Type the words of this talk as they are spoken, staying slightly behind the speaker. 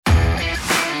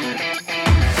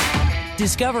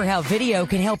Discover how video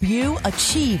can help you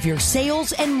achieve your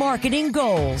sales and marketing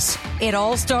goals. It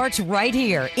all starts right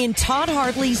here in Todd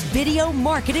Hartley's Video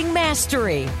Marketing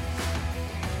Mastery.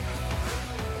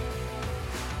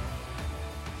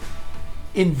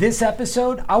 In this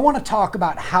episode, I want to talk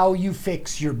about how you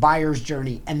fix your buyer's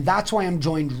journey, and that's why I'm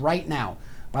joined right now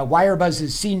by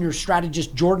WireBuzz's senior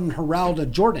strategist, Jordan Heralda.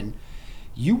 Jordan,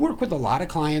 you work with a lot of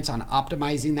clients on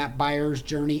optimizing that buyer's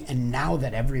journey, and now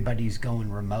that everybody's going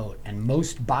remote and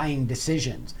most buying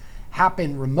decisions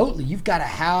happen remotely, you've got to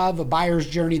have a buyer's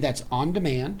journey that's on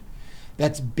demand,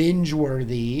 that's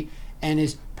binge-worthy, and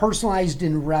is personalized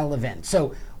and relevant.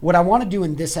 So what I want to do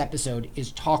in this episode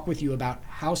is talk with you about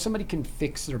how somebody can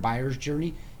fix their buyer's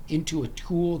journey into a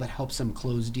tool that helps them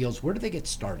close deals. Where do they get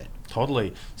started?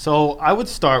 Totally. So I would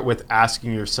start with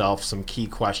asking yourself some key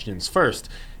questions. First,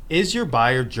 is your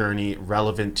buyer journey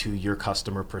relevant to your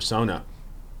customer persona?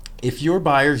 If your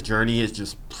buyer's journey is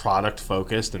just product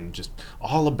focused and just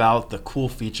all about the cool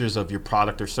features of your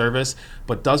product or service,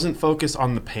 but doesn't focus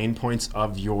on the pain points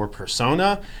of your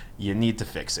persona, you need to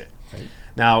fix it. Right.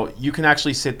 Now, you can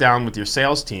actually sit down with your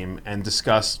sales team and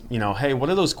discuss, hey, what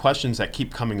are those questions that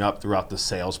keep coming up throughout the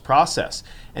sales process?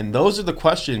 And those are the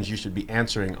questions you should be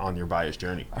answering on your buyer's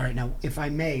journey. All right, now, if I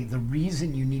may, the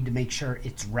reason you need to make sure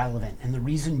it's relevant, and the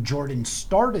reason Jordan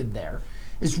started there,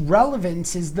 is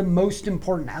relevance is the most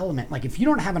important element. Like, if you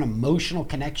don't have an emotional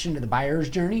connection to the buyer's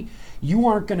journey, you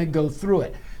aren't going to go through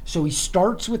it. So he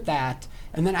starts with that.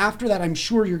 And then after that, I'm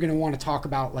sure you're going to want to talk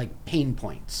about like pain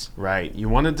points. Right. You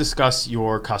want to discuss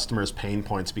your customers' pain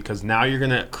points because now you're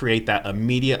going to create that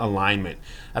immediate alignment.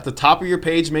 At the top of your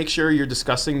page, make sure you're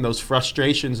discussing those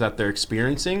frustrations that they're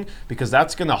experiencing because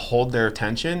that's going to hold their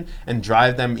attention and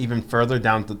drive them even further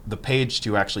down the page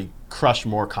to actually crush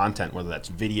more content, whether that's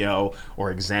video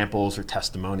or examples or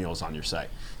testimonials on your site.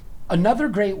 Another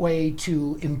great way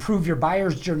to improve your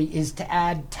buyer's journey is to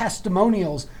add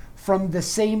testimonials from the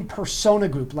same persona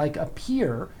group, like a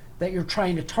peer that you're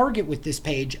trying to target with this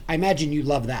page. I imagine you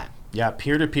love that. Yeah,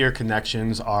 peer-to-peer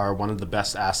connections are one of the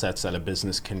best assets that a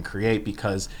business can create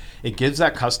because it gives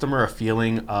that customer a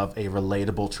feeling of a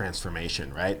relatable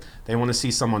transformation, right? They want to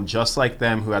see someone just like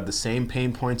them who had the same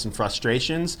pain points and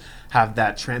frustrations have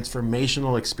that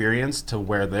transformational experience to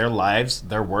where their lives,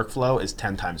 their workflow is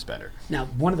 10 times better. Now,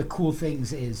 one of the cool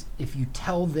things is if you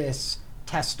tell this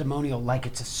testimonial like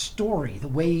it's a story, the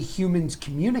way humans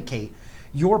communicate,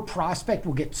 your prospect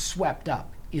will get swept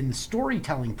up in the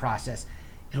storytelling process.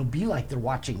 It'll be like they're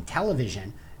watching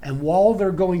television, and while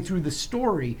they're going through the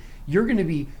story, you're going to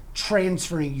be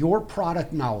transferring your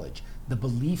product knowledge, the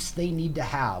beliefs they need to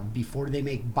have before they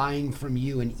make buying from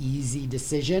you an easy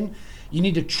decision. You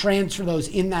need to transfer those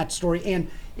in that story.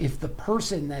 And if the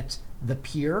person that's the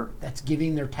peer that's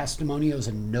giving their testimonial is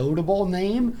a notable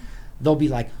name, they'll be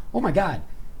like, oh my God,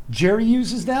 Jerry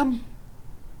uses them?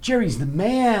 Jerry's the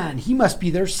man. He must be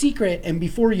their secret. And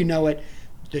before you know it,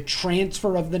 the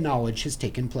transfer of the knowledge has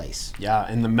taken place.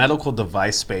 Yeah, in the medical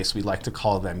device space, we like to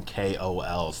call them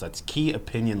KOLs. That's key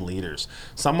opinion leaders.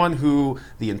 Someone who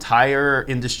the entire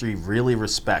industry really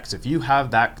respects. If you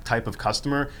have that type of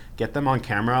customer, get them on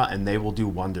camera and they will do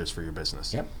wonders for your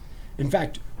business. Yep. In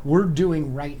fact, we're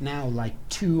doing right now like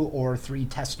 2 or 3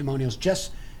 testimonials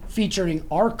just featuring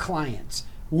our clients.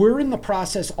 We're in the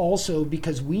process also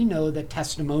because we know that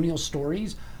testimonial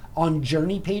stories on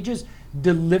journey pages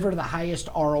deliver the highest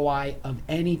ROI of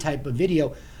any type of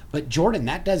video. But Jordan,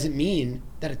 that doesn't mean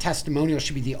that a testimonial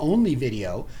should be the only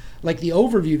video. Like the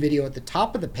overview video at the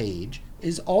top of the page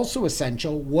is also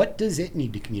essential. What does it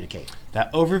need to communicate?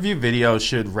 That overview video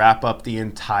should wrap up the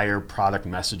entire product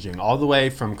messaging, all the way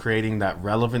from creating that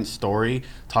relevant story,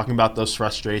 talking about those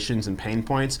frustrations and pain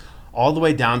points, all the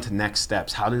way down to next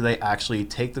steps. How do they actually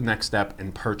take the next step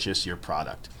and purchase your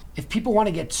product? If people want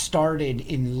to get started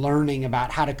in learning about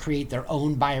how to create their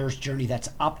own buyer's journey that's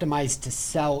optimized to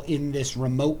sell in this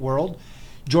remote world,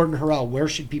 Jordan Herrell, where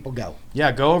should people go?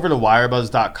 Yeah, go over to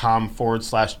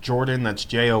wirebuzz.com/Jordan. That's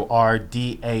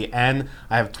JORDAN.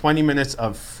 I have 20 minutes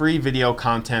of free video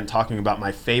content talking about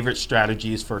my favorite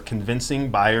strategies for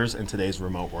convincing buyers in today's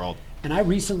remote world. And I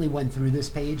recently went through this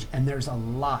page, and there's a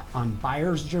lot on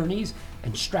buyer's journeys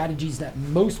and strategies that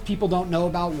most people don't know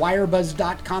about.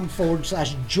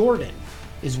 Wirebuzz.com/Jordan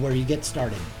is where you get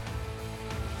started.